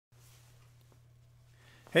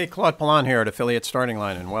Hey, Claude Pelanne here at Affiliate Starting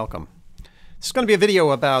Line, and welcome. This is going to be a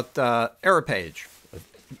video about error page,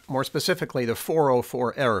 more specifically the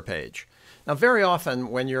 404 error page. Now, very often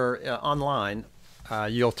when you're online,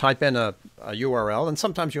 you'll type in a URL, and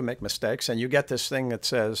sometimes you'll make mistakes, and you get this thing that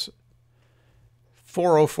says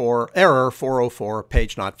 404, error 404,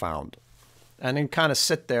 page not found. And then kind of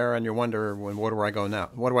sit there and you wonder, well, where do I go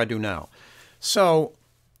now? What do I do now? So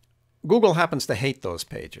Google happens to hate those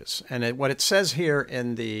pages, and what it says here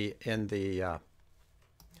in the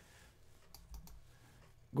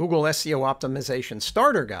Google SEO Optimization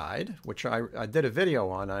Starter Guide, which I did a video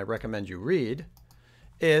on, I recommend you read,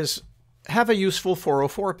 is have a useful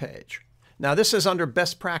 404 page. Now this is under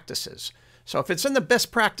best practices. So if it's in the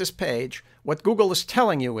best practice page, what Google is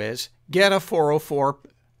telling you is get a 404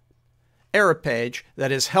 error page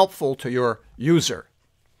that is helpful to your user.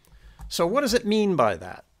 So what does it mean by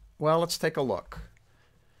that? Well, let's take a look.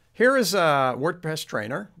 Here is a WordPress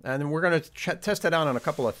trainer, and we're going to test it out on a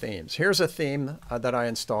couple of themes. Here's a theme that I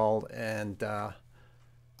installed, and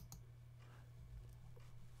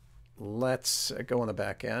let's go on the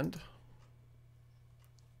back end.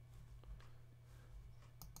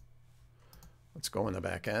 Let's go in the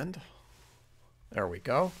back end. There we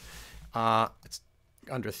go. It's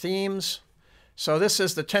under themes. So this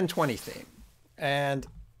is the 1020 theme. And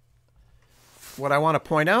what I want to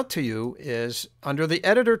point out to you is under the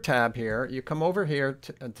editor tab here, you come over here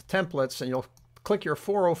to templates and you'll click your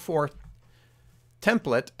 404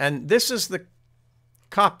 template. And this is the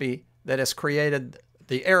copy that has created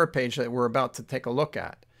the error page that we're about to take a look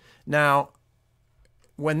at. Now,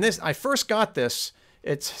 when I first got this,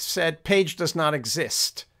 it said page does not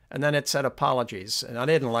exist. And then it said apologies. And I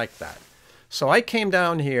didn't like that. So I came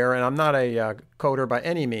down here, and I'm not a coder by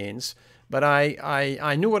any means, but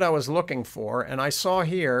I knew what I was looking for, and I saw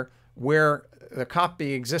here where the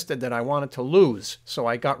copy existed that I wanted to lose. So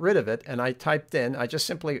I got rid of it, and I just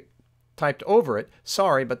simply typed over it,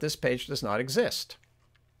 sorry, but this page does not exist.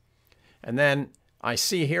 And then I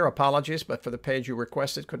see here, apologies, but for the page you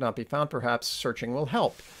requested could not be found. Perhaps searching will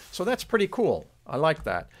help. So that's pretty cool. I like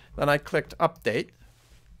that. Then I clicked update.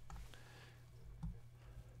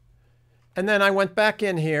 And then I went back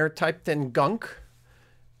in here, typed in gunk.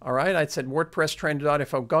 All right, I said WordPress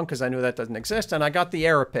trainer.info gunk because I knew that doesn't exist, and I got the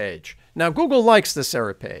error page. Now, Google likes this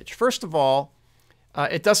error page. First of all,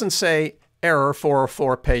 it doesn't say error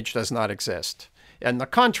 404 page does not exist. And the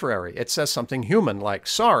contrary, it says something human like,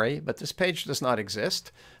 sorry, but this page does not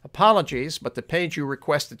exist. Apologies, but the page you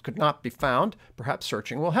requested could not be found. Perhaps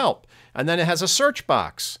searching will help. And then it has a search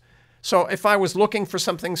box. So if I was looking for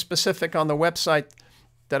something specific on the website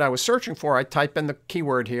that I was searching for, I type in the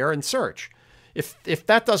keyword here and search. If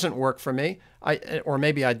that doesn't work for me, or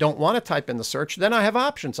maybe I don't want to type in the search, then I have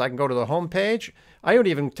options. I can go to the home page. I would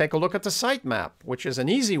even take a look at the sitemap, which is an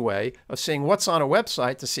easy way of seeing what's on a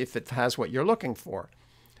website to see if it has what you're looking for.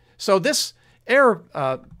 So this error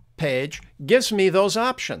page gives me those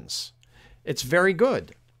options. It's very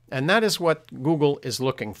good. And that is what Google is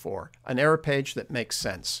looking for, an error page that makes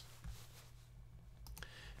sense.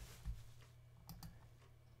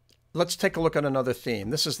 Let's take a look at another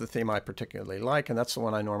theme. This is the theme I particularly like, and that's the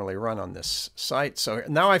one I normally run on this site. So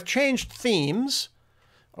now I've changed themes,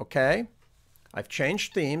 okay? I've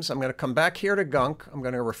changed themes. I'm going to come back here to gunk. I'm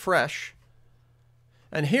going to refresh.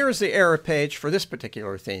 And here's the error page for this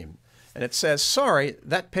particular theme. And it says, sorry,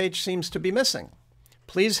 that page seems to be missing.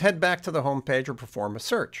 Please head back to the home page or perform a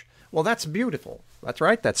search. Well, that's beautiful. That's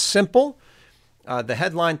right. That's simple. The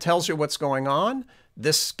headline tells you what's going on.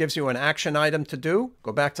 This gives you an action item to do.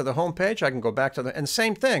 Go back to the home page. I can go back to and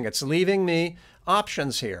same thing. It's leaving me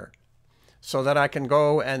options here so that I can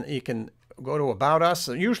go and you can go to About Us.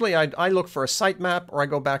 Usually I look for a sitemap, or I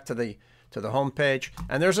go back to the home page,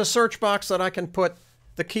 and there's a search box that I can put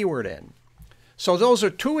the keyword in. So those are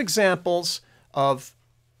two examples of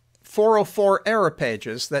 404 error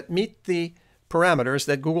pages that meet the parameters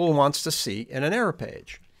that Google wants to see in an error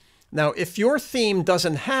page. Now, if your theme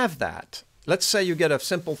doesn't have that, let's say you get a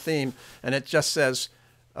simple theme and it just says,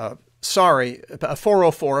 sorry, a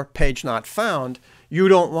 404 page not found, you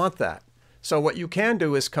don't want that. So what you can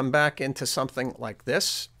do is come back into something like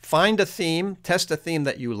this, find a theme, test a theme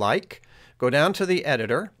that you like, go down to the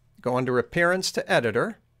editor, go under Appearance to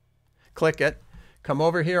Editor, click it, come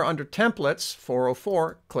over here under Templates,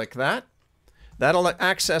 404, click that. That'll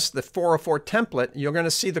access the 404 template. You're going to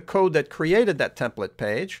see the code that created that template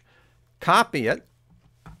page. Copy it.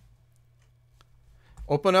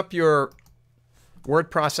 Open up your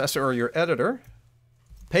word processor or your editor.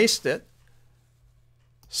 Paste it.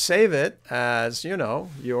 Save it as, you know,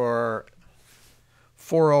 your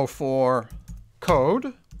 404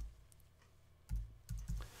 code.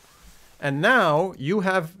 And now you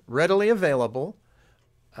have readily available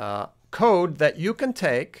code that you can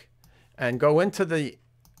take and go into the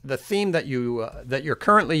theme that you're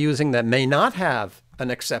currently using that may not have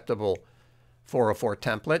an acceptable 404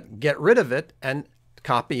 template, get rid of it and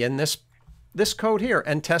copy in this code here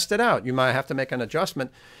and test it out. You might have to make an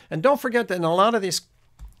adjustment. And don't forget that in a lot of these,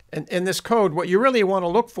 in this code, what you really want to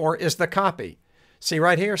look for is the copy. See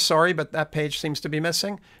right here, sorry, but that page seems to be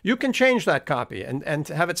missing. You can change that copy and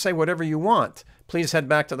have it say whatever you want. Please head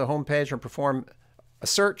back to the home page and perform a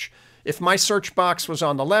search. If my search box was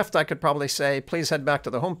on the left, I could probably say, please head back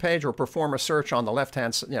to the home page or perform a search on the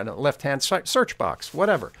left-hand search box,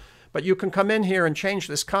 whatever. But you can come in here and change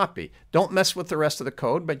this copy. Don't mess with the rest of the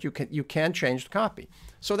code, but you can change the copy.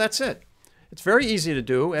 So that's it. It's very easy to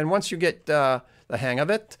do, and once you get the hang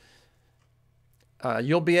of it,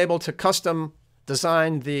 you'll be able to custom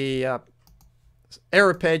design the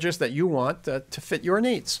error pages that you want to fit your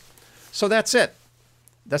needs. So that's it.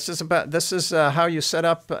 This is how you set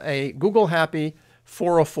up a Google Happy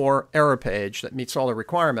 404 error page that meets all the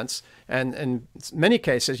requirements. And in many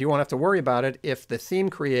cases, you won't have to worry about it if the theme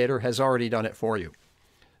creator has already done it for you.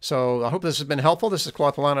 So I hope this has been helpful. This is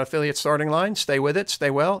Claude Pelanne, Affiliate Starting Line. Stay with it, stay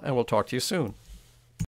well, and we'll talk to you soon.